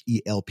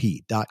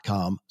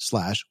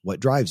 HELP.com/what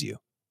drives you.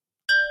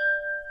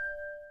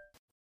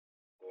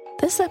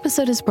 This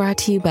episode is brought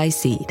to you by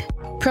Seed.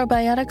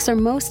 Probiotics are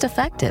most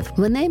effective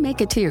when they make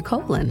it to your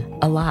colon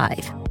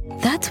alive.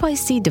 That's why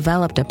Seed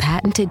developed a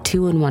patented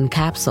 2-in-1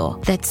 capsule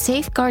that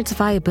safeguards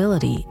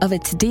viability of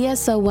its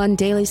DSO1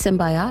 daily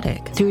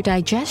symbiotic through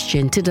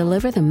digestion to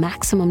deliver the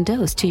maximum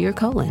dose to your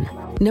colon.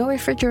 No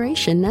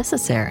refrigeration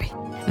necessary.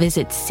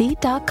 Visit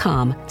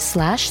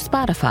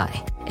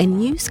seed.com/Spotify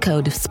and use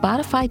code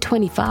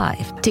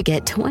Spotify25 to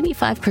get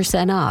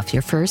 25% off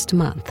your first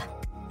month.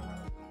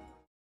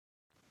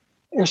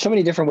 There's so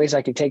many different ways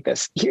I could take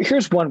this.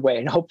 Here's one way,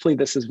 and hopefully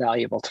this is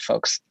valuable to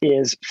folks,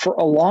 is for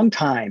a long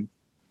time,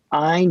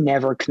 I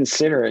never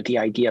considered the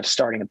idea of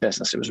starting a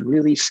business. It was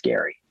really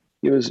scary.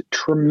 It was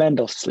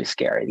tremendously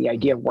scary, the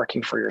idea of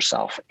working for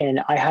yourself.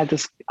 And I had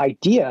this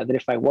idea that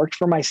if I worked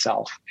for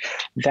myself,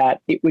 that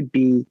it would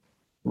be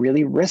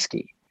really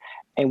risky.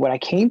 And what I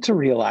came to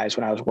realize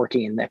when I was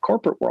working in that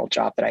corporate world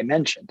job that I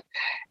mentioned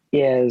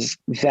is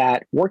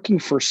that working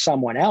for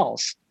someone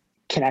else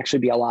can actually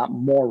be a lot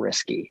more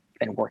risky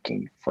than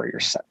working for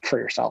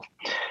yourself.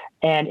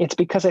 And it's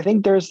because I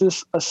think there's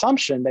this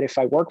assumption that if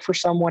I work for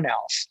someone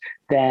else,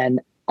 then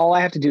all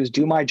I have to do is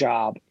do my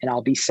job and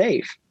I'll be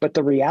safe. But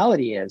the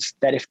reality is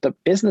that if the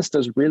business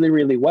does really,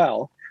 really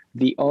well,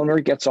 the owner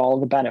gets all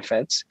the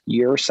benefits,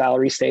 your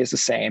salary stays the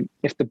same.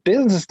 If the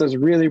business does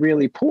really,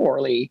 really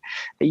poorly,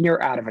 then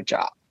you're out of a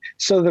job.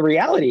 So the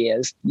reality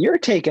is you're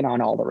taking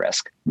on all the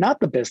risk, not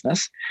the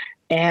business.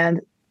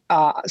 And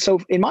so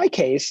in my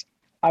case,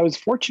 I was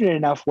fortunate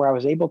enough where I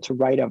was able to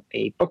write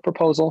a book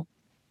proposal.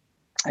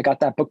 I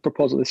got that book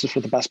proposal. This is for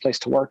the best place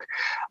to work.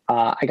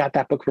 I got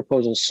that book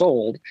proposal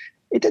sold.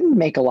 It didn't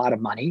make a lot of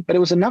money, but it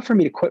was enough for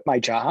me to quit my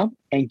job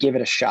and give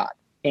it a shot.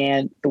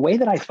 And the way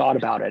that I thought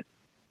about it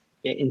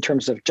in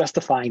terms of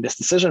justifying this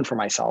decision for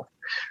myself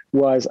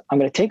was I'm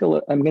going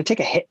to take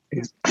a hit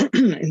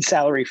in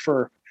salary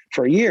for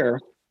a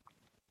year.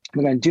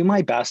 I'm going to do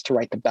my best to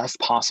write the best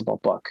possible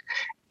book.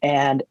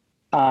 And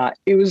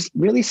it was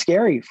really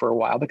scary for a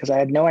while because I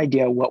had no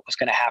idea what was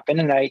going to happen.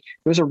 And there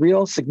was a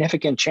real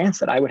significant chance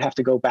that I would have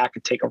to go back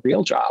and take a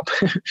real job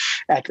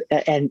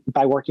and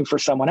by working for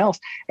someone else.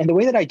 And the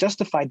way that I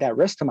justified that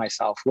risk to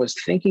myself was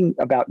thinking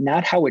about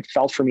not how it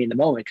felt for me in the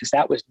moment, because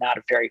that was not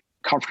a very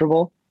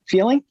comfortable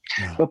feeling,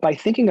 but by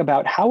thinking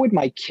about how would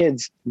my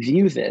kids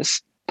view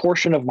this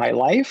portion of my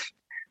life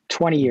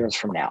 20 years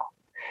from now.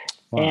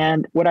 Wow.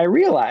 And what I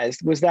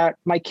realized was that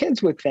my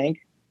kids would think,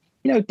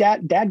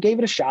 dad gave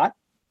it a shot,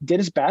 did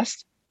his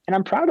best, and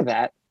I'm proud of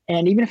that.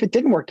 And even if it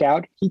didn't work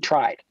out, he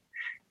tried.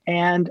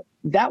 And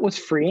that was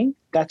freeing.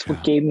 That's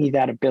what gave me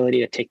that ability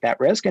to take that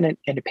risk, and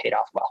it paid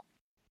off well.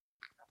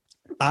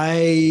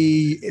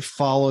 I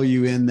follow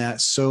you in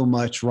that so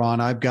much, Ron.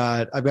 I've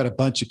got a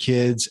bunch of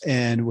kids,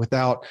 and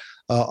without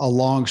a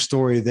long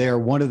story there,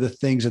 one of the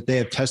things that they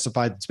have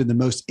testified that's been the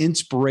most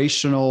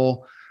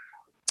inspirational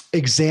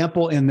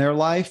example in their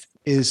life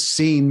is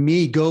seeing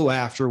me go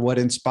after what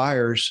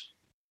inspires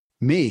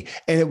me.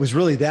 And it was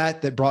really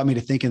that brought me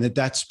to thinking that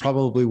that's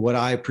probably what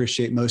I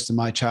appreciate most in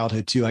my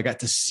childhood too. I got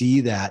to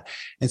see that.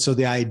 And so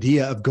the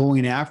idea of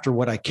going after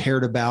what I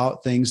cared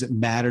about, things that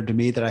mattered to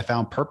me, that I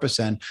found purpose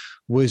in,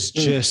 was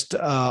just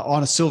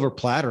on a silver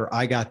platter.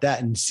 I got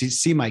that, and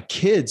see my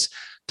kids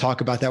talk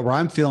about that, where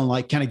I'm feeling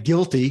like kind of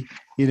guilty,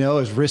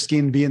 as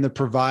risking being the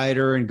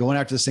provider and going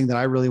after this thing that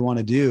I really want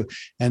to do.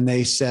 And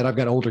they said, I've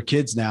got older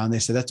kids now, and they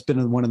said that's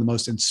been one of the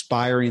most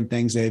inspiring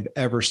things they've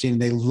ever seen.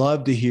 They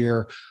love to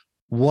hear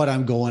what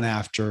I'm going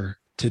after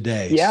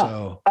today. Yeah.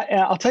 So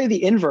I'll tell you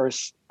the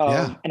inverse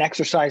of an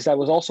exercise that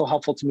was also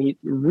helpful to me,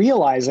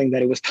 realizing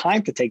that it was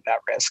time to take that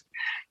risk.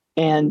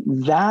 And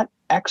that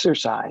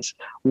exercise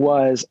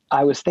was,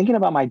 I was thinking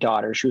about my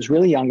daughter. She was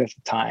really young at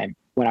the time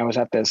when I was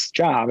at this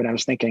job. And I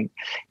was thinking,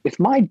 if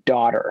my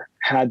daughter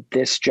had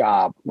this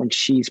job when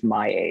she's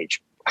my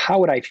age, how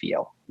would I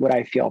feel? Would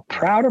I feel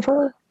proud of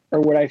her, or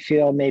would I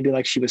feel maybe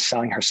like she was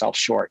selling herself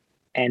short?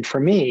 And for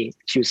me,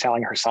 she was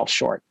selling herself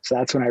short. So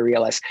that's when I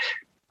realized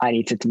I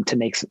need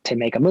to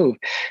make a move.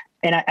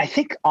 And I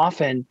think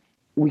often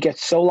we get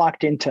so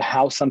locked into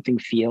how something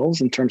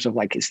feels in terms of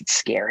like, is it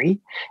scary?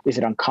 Is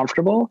it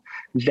uncomfortable?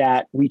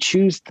 That we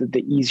choose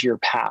the easier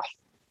path.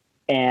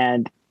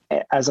 And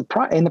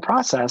in the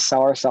process,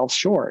 sell ourselves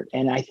short.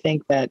 And I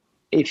think that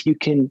if you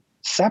can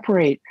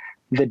separate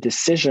the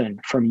decision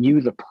from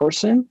you, the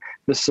person,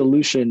 the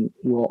solution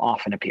will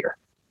often appear.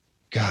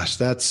 Gosh,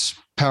 that's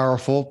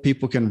powerful.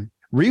 People can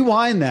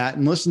rewind that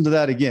and listen to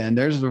that again.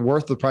 There's the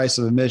worth the price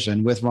of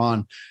admission with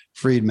Ron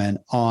Friedman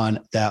on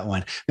that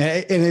one.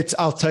 And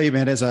I'll tell you,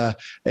 man,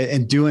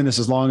 in doing this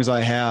as long as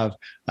I have,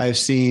 I've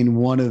seen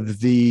one of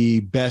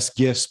the best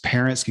gifts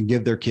parents can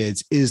give their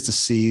kids is to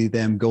see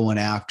them going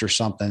after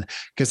something.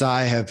 Because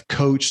I have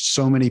coached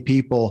so many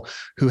people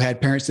who had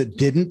parents that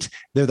didn't.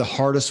 They're the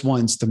hardest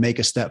ones to make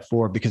a step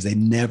forward because they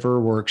never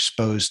were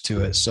exposed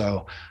to it.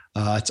 So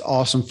it's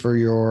awesome for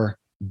your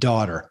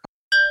daughter.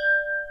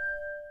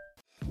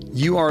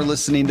 You are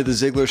listening to The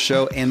Ziglar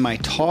Show and my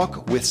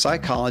talk with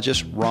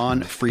psychologist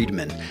Ron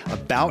Friedman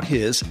about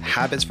his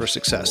habits for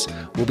success.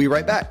 We'll be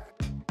right back.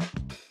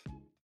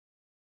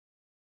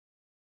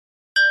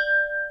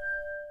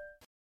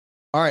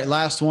 All right,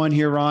 last one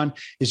here, Ron,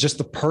 is just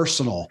the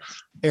personal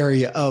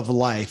area of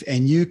life.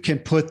 And you can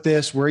put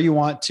this where you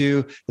want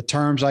to. The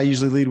terms I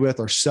usually lead with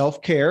are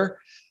self-care,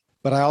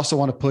 but I also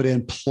want to put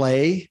in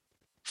play,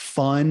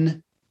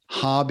 fun,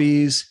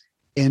 hobbies,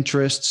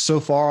 interests. So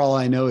far, all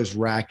I know is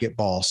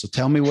racquetball. So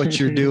tell me what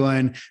you're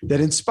doing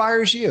that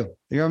inspires you,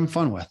 that you're having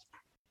fun with.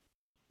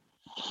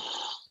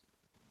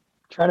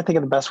 Trying to think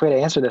of the best way to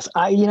answer this.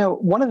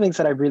 One of the things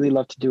that I really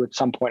love to do at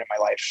some point in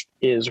my life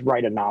is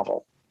write a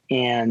novel.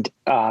 And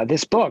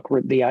this book,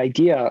 the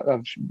idea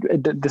of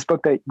this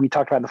book that we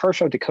talked about in the first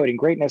show, Decoding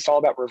Greatness, all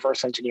about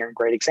reverse engineering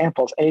great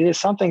examples. And it is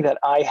something that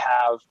I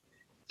have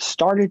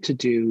started to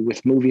do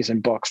with movies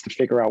and books to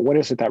figure out what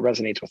is it that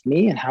resonates with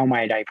me and how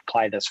might I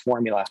apply this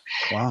formula.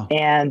 Wow.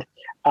 And,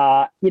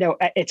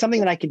 it's something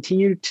that I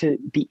continue to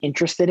be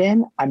interested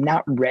in. I'm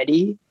not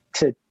ready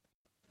to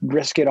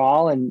risk it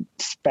all and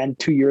spend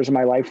 2 years of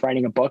my life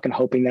writing a book and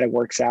hoping that it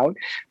works out.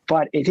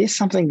 But it is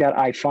something that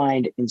I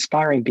find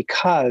inspiring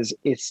because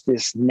it's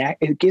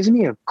it gives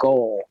me a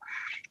goal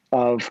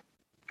of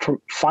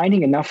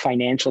finding enough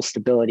financial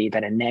stability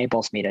that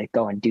enables me to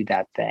go and do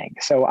that thing.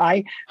 So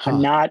I'm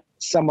not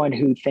someone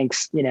who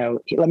thinks,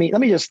 let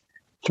me just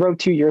throw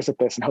 2 years at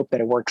this and hope that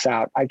it works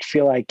out. I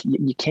feel like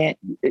you can't,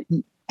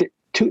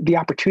 the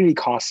opportunity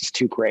cost is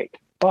too great.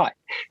 But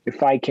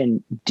if I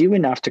can do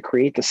enough to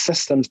create the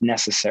systems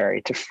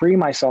necessary to free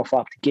myself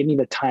up, to give me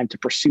the time to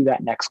pursue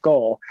that next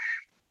goal,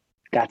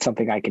 that's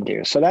something I can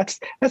do. So that's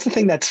the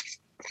thing that's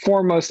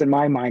foremost in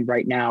my mind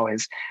right now,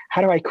 is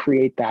how do I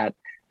create that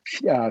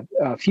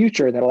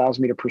future that allows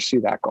me to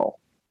pursue that goal?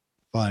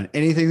 Fun.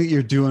 Anything that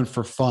you're doing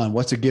for fun?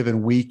 What's a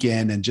given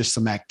weekend and just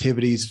some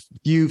activities,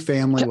 you,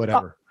 family,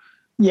 whatever?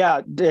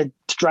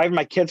 Driving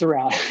my kids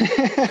around.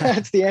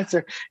 That's the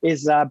answer.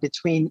 Is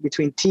between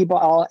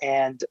t-ball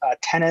and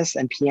tennis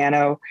and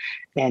piano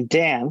and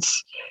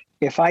dance.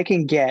 If I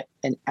can get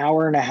an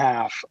hour and a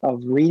half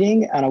of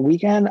reading on a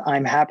weekend,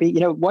 I'm happy.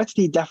 What's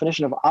the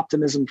definition of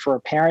optimism for a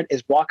parent?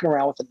 Is walking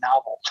around with a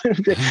novel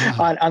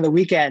on the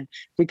weekend,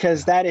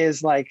 because that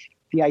is like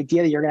the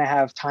idea that you're going to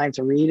have time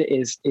to read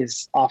is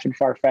often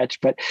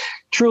far-fetched. But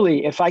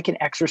truly, if I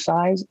can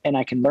exercise and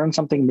I can learn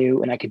something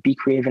new and I can be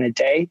creative in a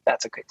day,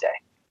 that's a good day.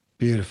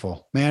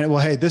 Beautiful, man. Well,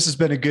 hey, this has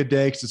been a good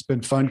day because it's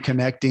been fun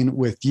connecting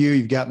with you.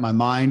 You've got my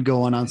mind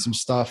going on some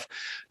stuff.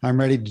 I'm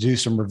ready to do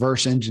some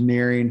reverse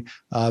engineering.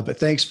 But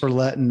thanks for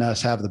letting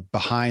us have the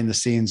behind the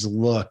scenes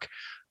look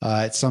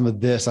at some of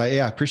this. I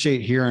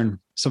appreciate hearing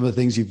some of the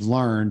things you've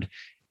learned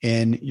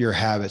in your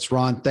habits.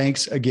 Ron,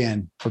 thanks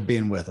again for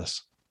being with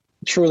us.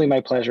 Truly my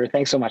pleasure.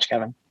 Thanks so much,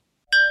 Kevin.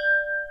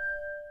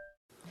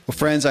 Well,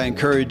 friends, I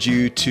encourage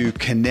you to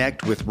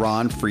connect with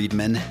Ron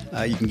Friedman.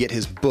 You can get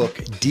his book,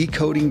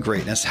 Decoding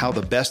Greatness, How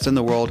the Best in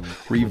the World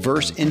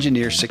Reverse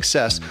Engineer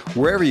Success,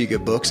 wherever you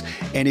get books.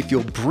 And if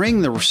you'll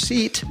bring the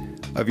receipt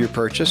of your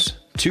purchase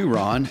to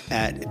Ron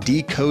at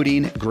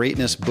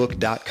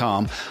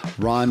decodinggreatnessbook.com,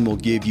 Ron will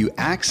give you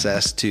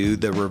access to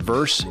the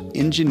Reverse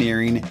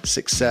Engineering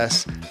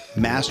Success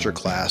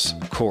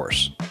Masterclass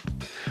course.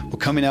 Well,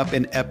 coming up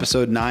in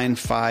episode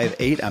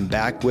 958, I'm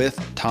back with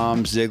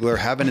Tom Ziglar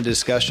having a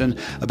discussion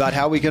about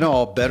how we can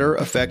all better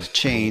affect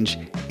change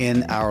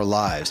in our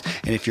lives.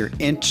 And if you're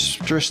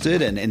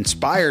interested and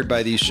inspired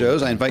by these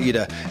shows, I invite you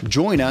to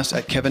join us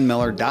at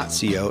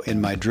kevinmiller.co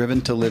in my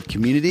Driven to Live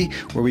community,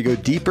 where we go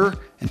deeper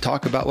and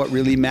talk about what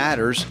really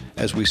matters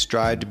as we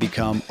strive to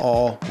become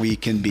all we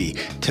can be.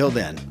 Till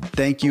then,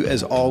 thank you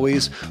as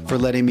always for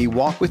letting me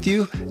walk with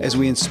you as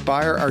we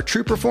inspire our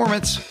true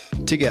performance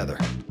together.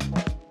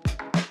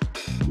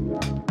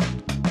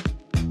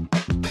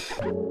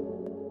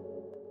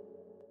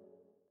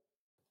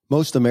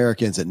 Most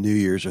Americans at New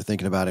Year's are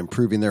thinking about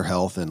improving their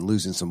health and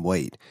losing some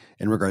weight.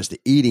 In regards to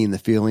eating, the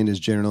feeling is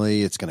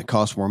generally it's going to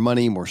cost more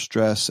money, more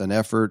stress and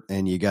effort,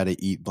 and you got to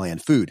eat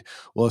bland food.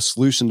 Well, a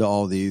solution to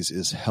all these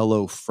is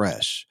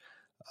HelloFresh.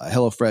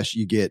 HelloFresh,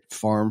 you get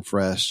farm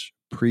fresh,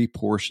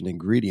 pre-portioned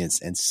ingredients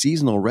and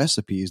seasonal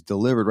recipes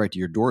delivered right to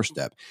your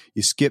doorstep.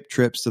 You skip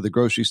trips to the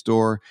grocery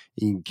store.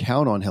 You can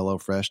count on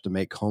HelloFresh to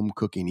make home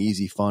cooking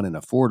easy, fun, and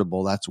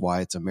affordable. That's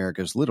why it's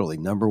America's literally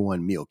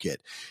 #1 meal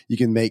kit. You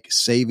can make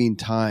saving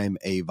time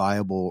a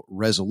viable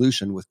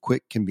resolution with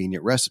quick,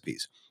 convenient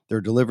recipes. They're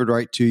delivered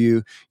right to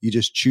you. You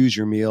just choose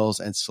your meals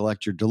and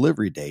select your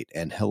delivery date,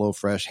 and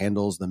HelloFresh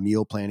handles the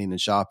meal planning and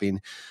shopping.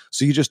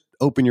 So you just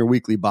open your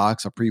weekly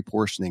box of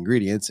pre-portioned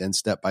ingredients and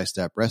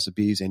step-by-step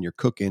recipes, and you're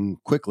cooking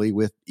quickly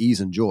with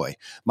ease and joy.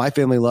 My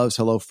family loves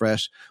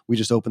HelloFresh. We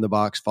just open the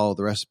box, follow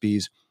the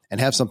recipes, and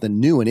have something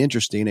new and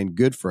interesting and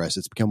good for us.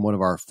 It's become one of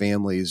our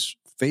family's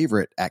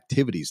favorite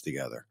activities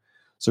together.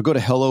 So go to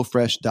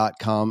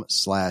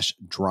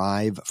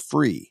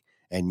HelloFresh.com/drive-free.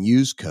 and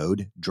use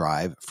code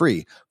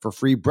DRIVEFREE for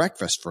free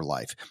breakfast for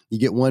life. You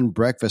get one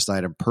breakfast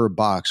item per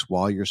box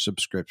while your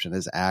subscription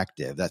is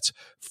active. That's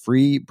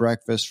free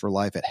breakfast for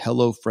life at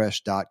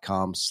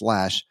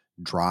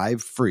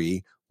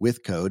HelloFresh.com/drive-free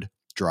with code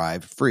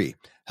DRIVEFREE.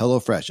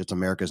 HelloFresh, it's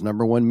America's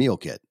 #1 meal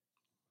kit.